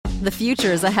The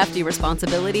future is a hefty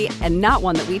responsibility and not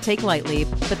one that we take lightly,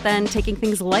 but then taking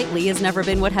things lightly has never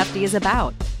been what Hefty is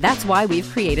about. That's why we've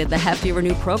created the Hefty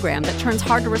Renew program that turns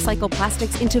hard-to-recycle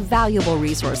plastics into valuable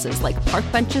resources like park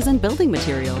benches and building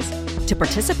materials. To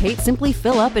participate, simply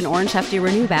fill up an orange Hefty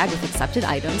Renew bag with accepted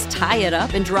items, tie it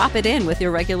up, and drop it in with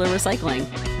your regular recycling.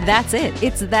 That's it.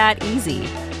 It's that easy.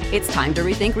 It's time to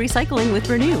rethink recycling with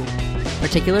Renew.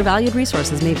 Particular valued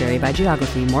resources may vary by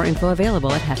geography. More info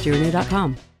available at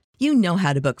heftyrenew.com. You know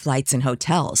how to book flights and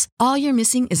hotels. All you're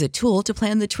missing is a tool to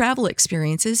plan the travel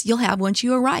experiences you'll have once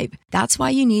you arrive. That's why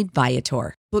you need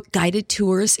Viator. Book guided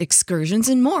tours, excursions,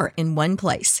 and more in one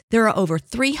place. There are over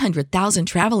 300,000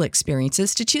 travel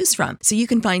experiences to choose from, so you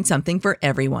can find something for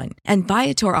everyone. And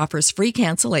Viator offers free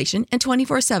cancellation and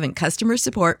 24/7 customer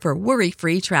support for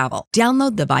worry-free travel.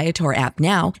 Download the Viator app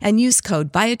now and use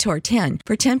code Viator10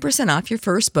 for 10% off your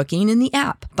first booking in the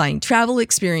app. Find travel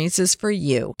experiences for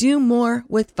you. Do more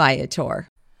with Viator.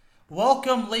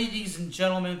 Welcome, ladies and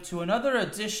gentlemen, to another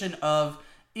edition of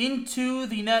Into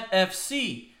the Net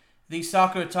FC, the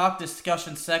soccer talk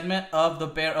discussion segment of the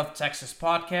Bear of Texas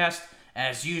podcast.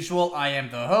 As usual, I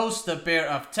am the host, the Bear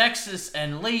of Texas,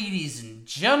 and ladies and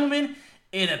gentlemen,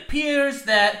 it appears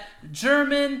that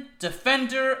German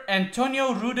defender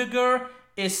Antonio Rudiger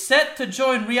is set to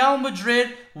join Real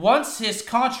Madrid once his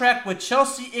contract with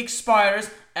Chelsea expires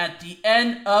at the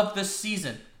end of the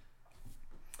season.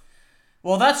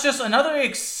 Well, that's just another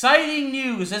exciting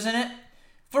news, isn't it?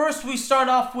 First, we start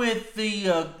off with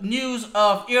the news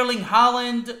of Erling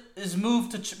Haaland's move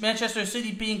to Manchester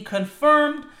City being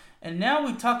confirmed. And now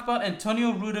we talk about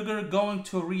Antonio Rudiger going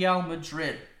to Real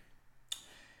Madrid.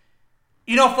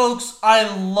 You know, folks, I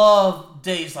love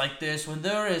days like this when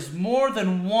there is more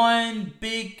than one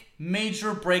big,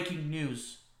 major breaking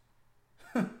news.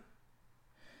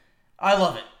 I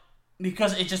love it.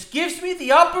 Because it just gives me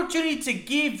the opportunity to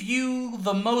give you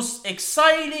the most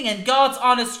exciting and God's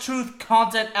honest truth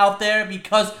content out there.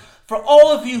 Because for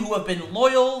all of you who have been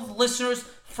loyal listeners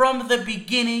from the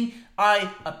beginning,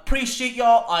 I appreciate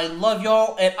y'all, I love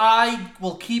y'all, and I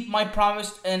will keep my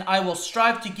promise and I will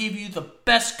strive to give you the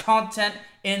best content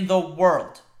in the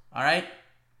world. Alright?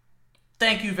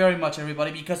 Thank you very much,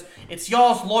 everybody, because it's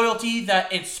y'all's loyalty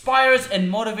that inspires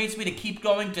and motivates me to keep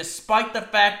going despite the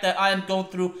fact that I am going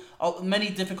through many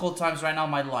difficult times right now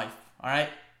in my life, alright?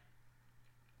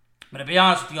 But to be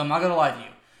honest with you, I'm not going to lie to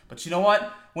you. But you know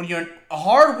what? When you're a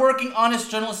hard-working, honest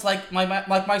journalist like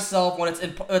myself, when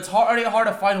it's already hard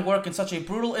to find work in such a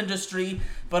brutal industry,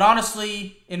 but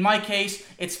honestly, in my case,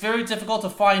 it's very difficult to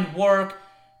find work,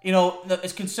 you know,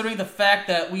 it's considering the fact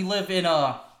that we live in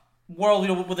a world,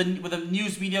 you know, with a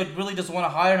news media really doesn't want to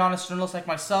hire an honest journalist like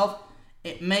myself.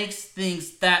 It makes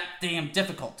things that damn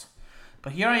difficult.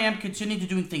 But here I am continuing to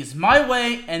doing things my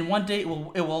way, and one day it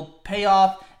will pay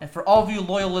off. And for all of you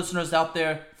loyal listeners out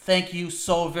there, thank you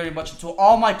so very much. And to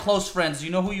all my close friends,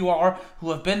 you know who you are,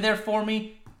 who have been there for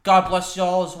me. God bless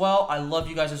y'all as well. I love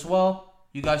you guys as well.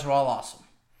 You guys are all awesome.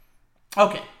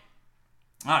 Okay.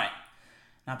 Alright.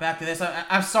 Now back to this.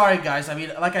 I'm sorry, guys. I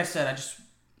mean, like I said, I just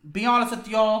be honest with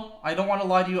y'all. I don't want to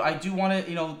lie to you. I do want to,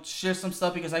 you know, share some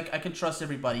stuff because I can trust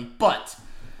everybody. But,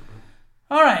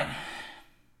 alright.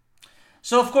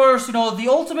 So, of course, you know, the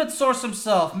ultimate source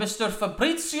himself, Mr.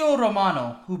 Fabrizio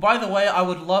Romano, who, by the way, I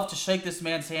would love to shake this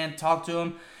man's hand, talk to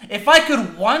him. If I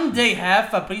could one day have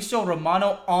Fabrizio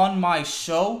Romano on my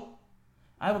show,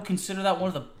 I would consider that one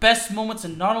of the best moments,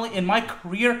 and not only in my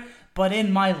career, but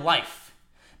in my life.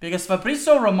 Because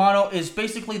Fabrizio Romano is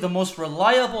basically the most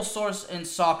reliable source in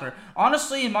soccer.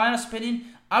 Honestly, in my honest opinion,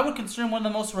 I would consider him one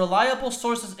of the most reliable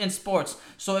sources in sports.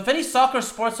 So if any soccer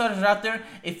sports writers are out there,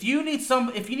 if you need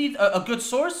a good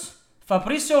source,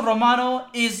 Fabrizio Romano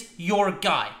is your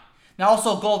guy. Now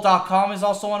also Goal.com is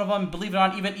also one of them. Believe it or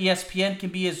not, even ESPN can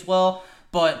be as well.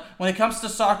 But when it comes to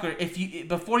soccer,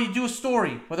 before you do a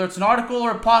story, whether it's an article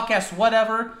or a podcast,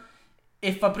 whatever,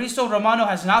 if Fabrizio Romano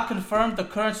has not confirmed the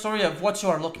current story of what you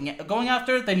are going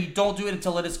after, then you don't do it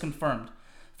until it is confirmed.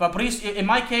 Fabrizio, in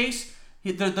my case,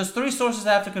 there's three sources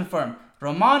I have to confirm: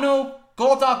 Romano,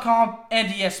 Goal.com, and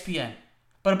ESPN.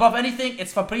 But above anything,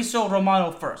 it's Fabrizio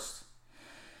Romano first.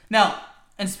 Now,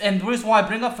 and the reason why I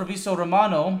bring up Fabrizio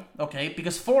Romano, okay,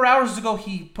 because 4 hours ago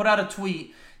he put out a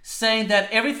tweet saying that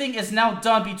everything is now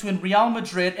done between Real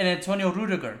Madrid and Antonio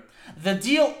Rudiger. The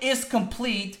deal is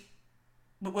complete,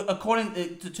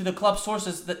 according to the club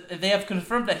sources, that they have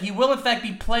confirmed that he will in fact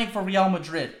be playing for Real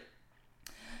Madrid.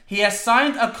 He has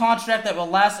signed a contract that will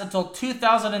last until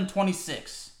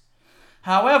 2026.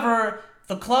 However,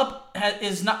 the club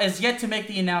is yet to make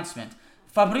the announcement.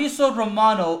 Fabrizio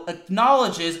Romano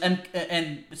acknowledges and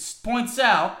points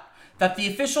out that the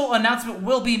official announcement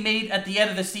will be made at the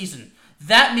end of the season.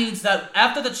 That means that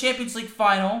after the Champions League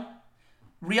final,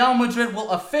 Real Madrid will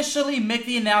officially make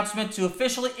the announcement to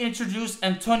officially introduce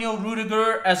Antonio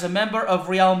Rudiger as a member of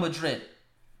Real Madrid.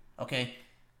 Okay?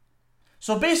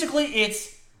 So basically,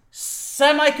 it's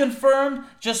semi-confirmed.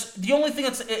 Just the only thing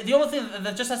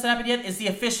that just hasn't happened yet is the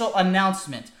official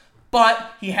announcement.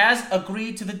 But he has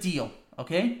agreed to the deal.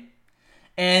 Okay?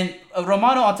 And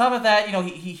Romano, on top of that,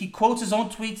 he quotes his own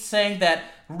tweets saying that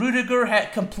Rudiger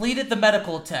had completed the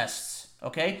medical tests.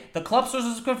 Okay? The club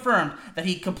sources confirmed that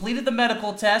he completed the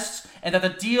medical tests and that the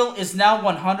deal is now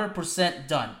 100%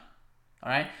 done.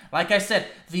 Alright? Like I said,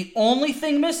 the only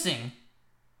thing left,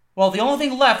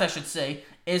 I should say,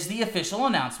 is the official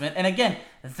announcement. And again,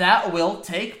 that will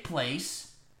take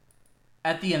place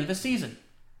at the end of the season.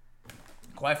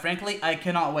 Quite frankly, I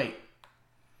cannot wait.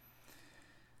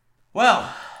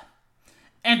 Well,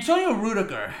 Antonio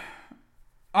Rudiger,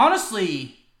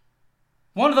 honestly,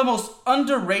 one of the most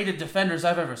underrated defenders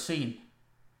I've ever seen.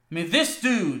 I mean, this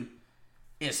dude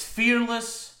is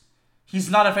fearless. He's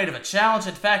not afraid of a challenge.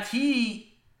 In fact,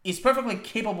 he is perfectly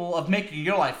capable of making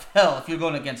your life hell if you're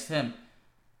going against him.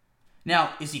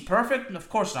 Now, is he perfect? Of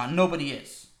course not. Nobody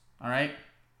is. All right?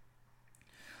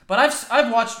 But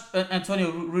I've watched Antonio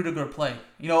Rudiger play.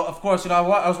 Of course, I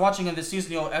was watching him this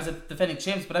season, as a defending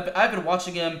champion, but I've been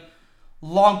watching him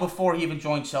long before he even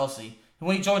joined Chelsea.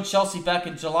 When he joined Chelsea back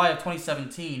in July of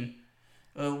 2017,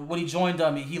 when he joined,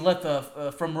 he left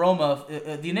from Roma.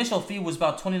 The initial fee was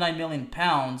about £29 million.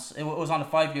 It was on a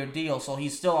 5-year deal, so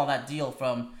he's still on that deal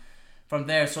from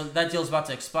there. So that deal's about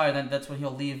to expire. Then that's when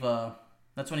he'll leave.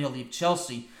 That's when he'll leave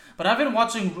Chelsea. But I've been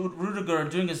watching Rudiger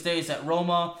during his days at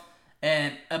Roma,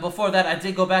 and before that, I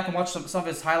did go back and watch some of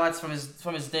his highlights from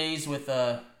his days with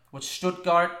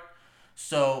Stuttgart.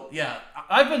 So, yeah,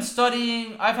 I've been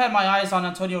studying. I've had my eyes on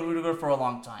Antonio Rudiger for a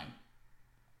long time.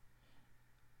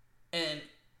 And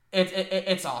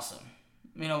it's awesome.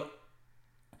 Like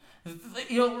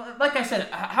I said,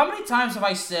 how many times have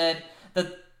I said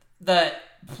that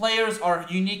players are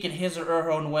unique in his or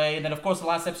her own way? And then, of course, the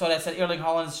last episode I said Erling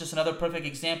Haaland is just another perfect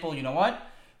example. You know what?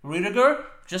 Rudiger,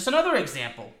 just another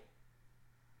example.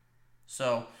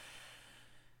 So,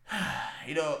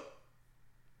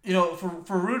 for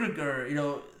Rudiger,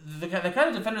 the kind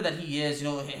of defender that he is,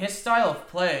 his style of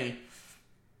play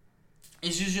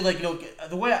is usually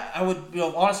the way I would,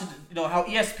 honestly, how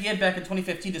ESPN back in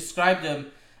 2015 described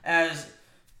him as,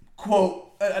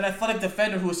 quote, an athletic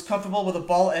defender who is comfortable with the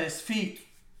ball at his feet.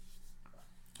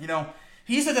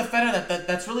 He's a defender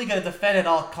that's really going to defend at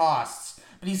all costs.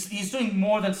 But he's doing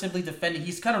more than simply defending.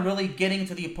 He's kind of really getting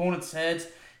to the opponent's heads.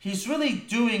 He's really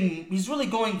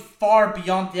going far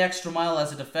beyond the extra mile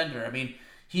as a defender. I mean,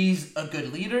 he's a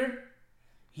good leader.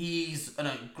 He's an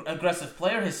aggressive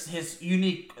player. His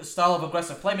unique style of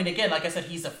aggressive play. I mean, again, like I said,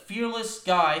 he's a fearless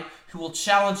guy who will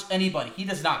challenge anybody. He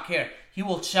does not care. He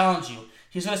will challenge you.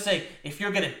 He's going to say, if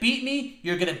you're going to beat me,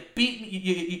 you're going to beat me.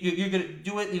 You're going to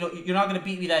do it. You're not going to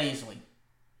beat me that easily.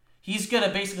 He's going to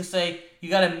basically say,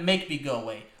 you got to make me go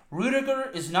away.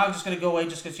 Rudiger is not just going to go away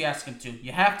just because you ask him to.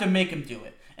 You have to make him do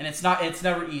it. And it's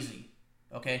never easy,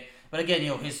 okay? But again,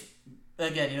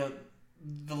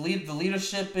 the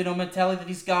leadership, mentality that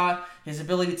he's got, his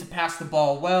ability to pass the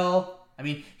ball well. I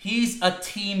mean, he's a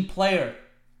team player.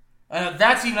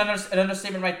 That's even an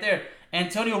understatement right there.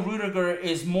 Antonio Rudiger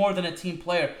is more than a team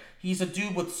player. He's a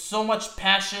dude with so much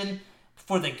passion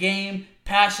for the game,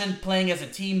 passion playing as a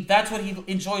team. That's what he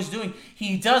enjoys doing.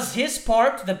 He does his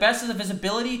part to the best of his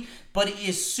ability, but he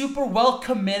is super well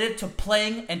committed to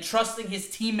playing and trusting his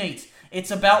teammates.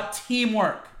 It's about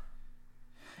teamwork.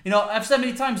 I've said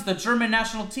many times, the German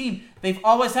national team, they've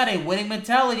always had a winning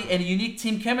mentality and a unique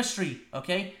team chemistry,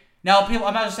 okay? Now,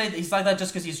 I'm not just saying that he's like that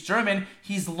just because he's German.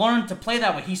 He's learned to play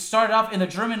that way. He started off in the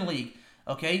German league,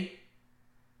 okay?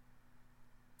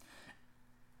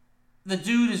 The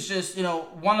dude is just,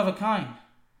 one of a kind.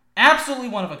 Absolutely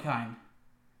one of a kind.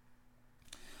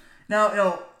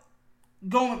 Now,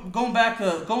 going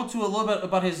to a little bit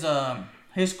about his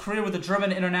career with the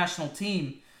German international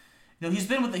team. He's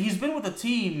been with the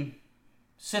team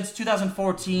since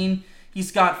 2014.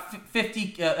 He's got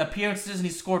 50 appearances and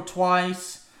he scored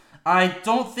twice. I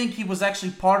don't think he was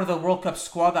actually part of the World Cup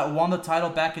squad that won the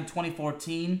title back in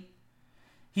 2014.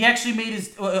 He actually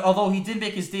although he did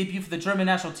make his debut for the German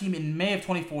national team in May of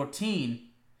 2014,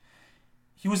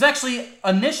 he was actually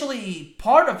initially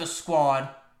part of the squad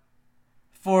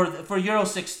for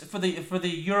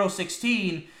the Euro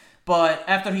 16, but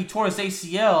after he tore his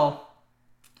ACL,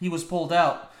 he was pulled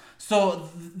out. So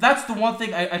that's the one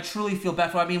thing I truly feel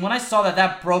bad for. I mean, when I saw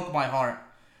that broke my heart.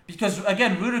 Because,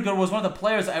 again, Rudiger was one of the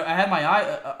players I had my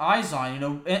eyes on. You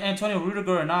know, Antonio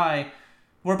Rudiger and I,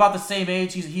 we're about the same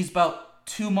age. He's about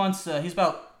 2 months. He's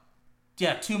about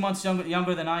 2 months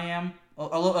younger than I am.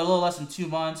 A little less than 2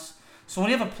 months. So when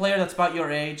you have a player that's about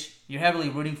your age, you're heavily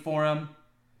rooting for him.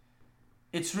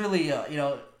 It's really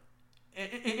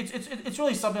it's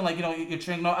really something like, you know, you're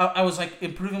training. I was like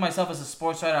improving myself as a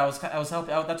sports writer. I was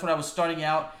helping out. That's what I was starting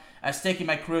out as, taking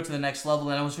my career to the next level,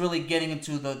 and I was really getting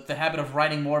into the habit of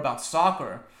writing more about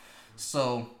soccer.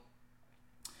 So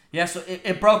yeah, so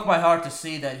it broke my heart to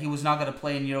see that he was not going to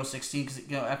play in Euro 16 because,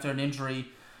 you know, after an injury.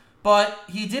 But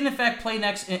he did in fact play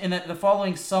next in the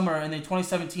following summer in the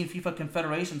 2017 FIFA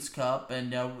Confederations Cup,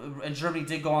 and Germany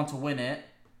did go on to win it.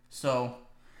 So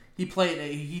he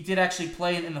played. He did actually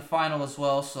play in the final as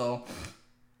well. So,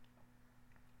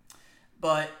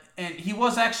 and he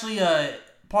was actually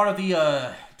part of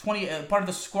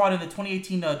the squad in the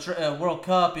 2018 World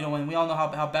Cup. You know, and we all know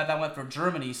how bad that went for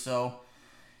Germany. So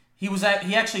he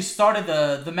actually started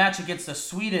the match against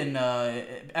Sweden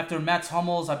after Mats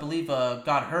Hummels, I believe,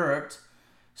 got hurt.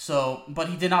 So, but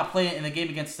he did not play in the game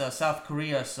against South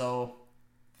Korea. So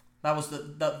that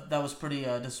was pretty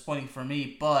disappointing for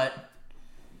me.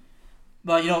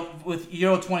 But, you know, with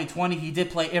Euro 2020, he did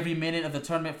play every minute of the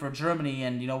tournament for Germany,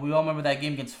 and, you know, we all remember that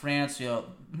game against France. You know,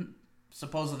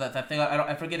 supposedly that thing,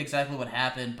 I forget exactly what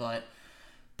happened, but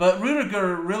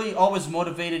Rudiger really always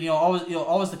motivated. You know,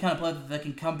 always the kind of player that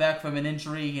can come back from an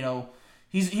injury. You know,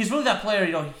 he's really that player.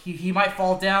 You know, he might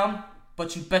fall down,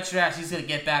 but you bet your ass he's gonna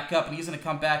get back up, and he's gonna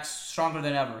come back stronger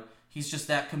than ever. He's just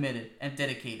that committed and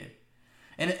dedicated.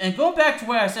 And going back to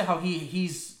where I said how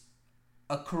he's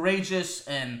a courageous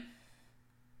and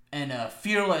a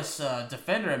fearless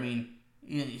defender. I mean,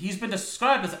 he's been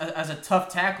described as a tough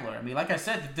tackler. I mean, like I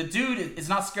said, the dude is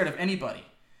not scared of anybody.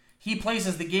 He plays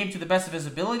the game to the best of his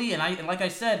ability, and like I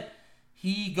said,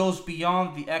 he goes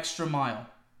beyond the extra mile.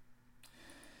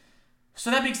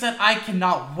 So that being said, I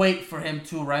cannot wait for him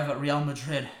to arrive at Real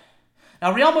Madrid.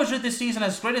 Now, Real Madrid this season,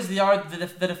 as great as they are,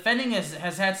 the defending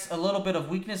has had a little bit of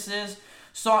weaknesses.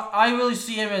 So I really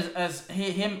see him as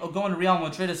him going to Real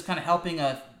Madrid as kind of helping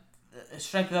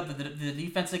strengthen up the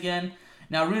defense again.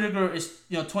 Now, Rudiger is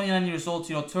 29 years old,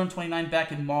 turned 29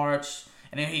 back in March,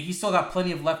 and he still got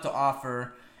plenty of left to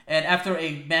offer. And after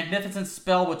a magnificent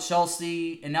spell with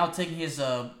Chelsea, and now taking his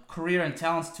career and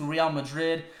talents to Real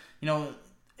Madrid,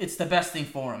 it's the best thing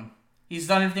for him. He's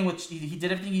done everything he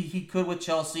did everything he could with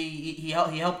Chelsea. He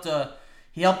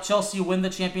helped Chelsea win the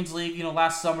Champions League,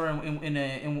 last summer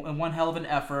in one hell of an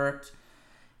effort.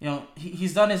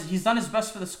 He's done his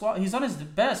best for the squad. He's done his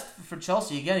best for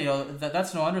Chelsea again.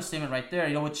 That's no understatement right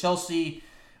there. With Chelsea,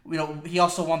 he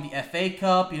also won the FA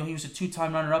Cup. He was a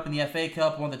 2-time runner-up in the FA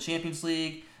Cup, won the Champions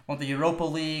League, won the Europa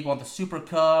League, won the Super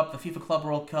Cup, the FIFA Club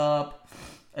World Cup,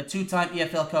 a 2-time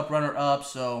EFL Cup runner-up.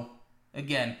 So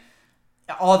again,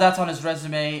 all that's on his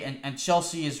resume, and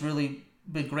Chelsea has really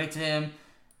been great to him.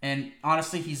 And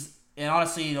honestly,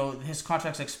 his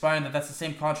contract's expiring. That's the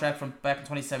same contract from back in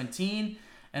 2017.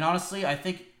 And honestly, I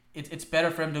think it's better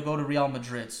for him to go to Real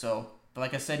Madrid. So, but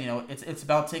like I said, it's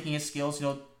about taking his skills,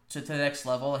 to the next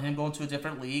level, and him going to a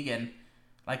different league and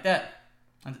like that,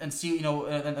 and see,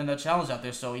 and the challenge out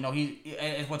there. So,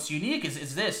 what's unique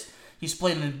is this: he's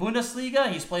playing in Bundesliga,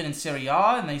 he's playing in Serie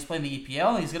A, and then he's playing the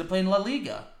EPL, and he's gonna play in La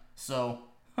Liga. So,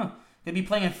 he'll be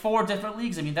playing in 4 different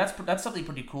leagues. I mean, that's something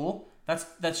pretty cool.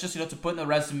 That's just to put in the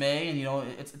resume, and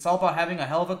it's all about having a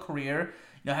hell of a career,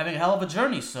 having a hell of a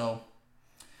journey.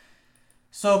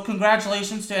 So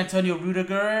congratulations to Antonio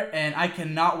Rudiger, and I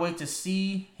cannot wait to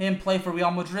see him play for Real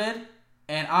Madrid,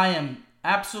 and I am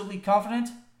absolutely confident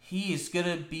he is going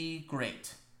to be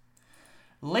great.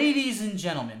 Ladies and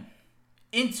gentlemen,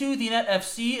 Into the Net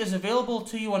FC is available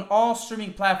to you on all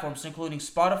streaming platforms, including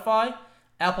Spotify,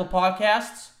 Apple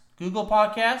Podcasts, Google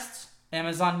Podcasts,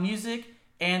 Amazon Music,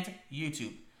 and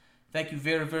YouTube. Thank you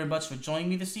very, very much for joining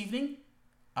me this evening.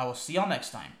 I will see y'all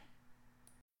next time.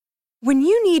 When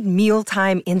you need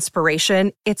mealtime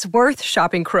inspiration, it's worth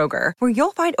shopping Kroger, where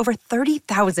you'll find over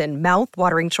 30,000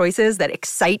 mouth-watering choices that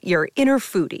excite your inner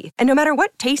foodie. And no matter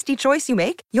what tasty choice you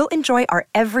make, you'll enjoy our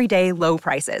everyday low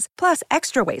prices, plus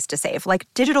extra ways to save, like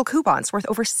digital coupons worth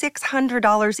over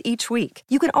 $600 each week.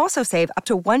 You can also save up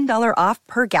to $1 off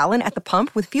per gallon at the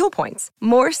pump with fuel points.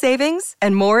 More savings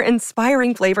and more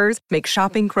inspiring flavors make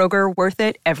shopping Kroger worth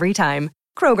it every time.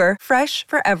 Kroger, fresh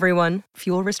for everyone.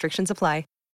 Fuel restrictions apply.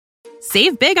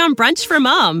 Save big on brunch for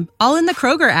mom, all in the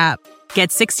Kroger app. Get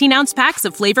 16-ounce packs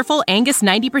of flavorful Angus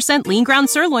 90% lean ground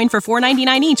sirloin for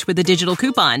 $4.99 each with a digital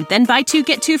coupon. Then buy 2,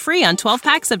 get 2 free on 12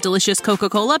 packs of delicious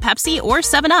Coca-Cola, Pepsi, or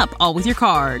 7-Up, all with your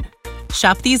card.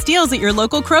 Shop these deals at your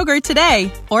local Kroger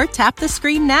today, or tap the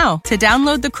screen now to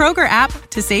download the Kroger app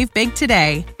to save big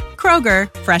today.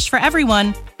 Kroger, fresh for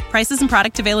everyone. Prices and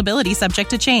product availability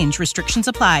subject to change. Restrictions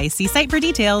apply. See site for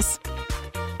details.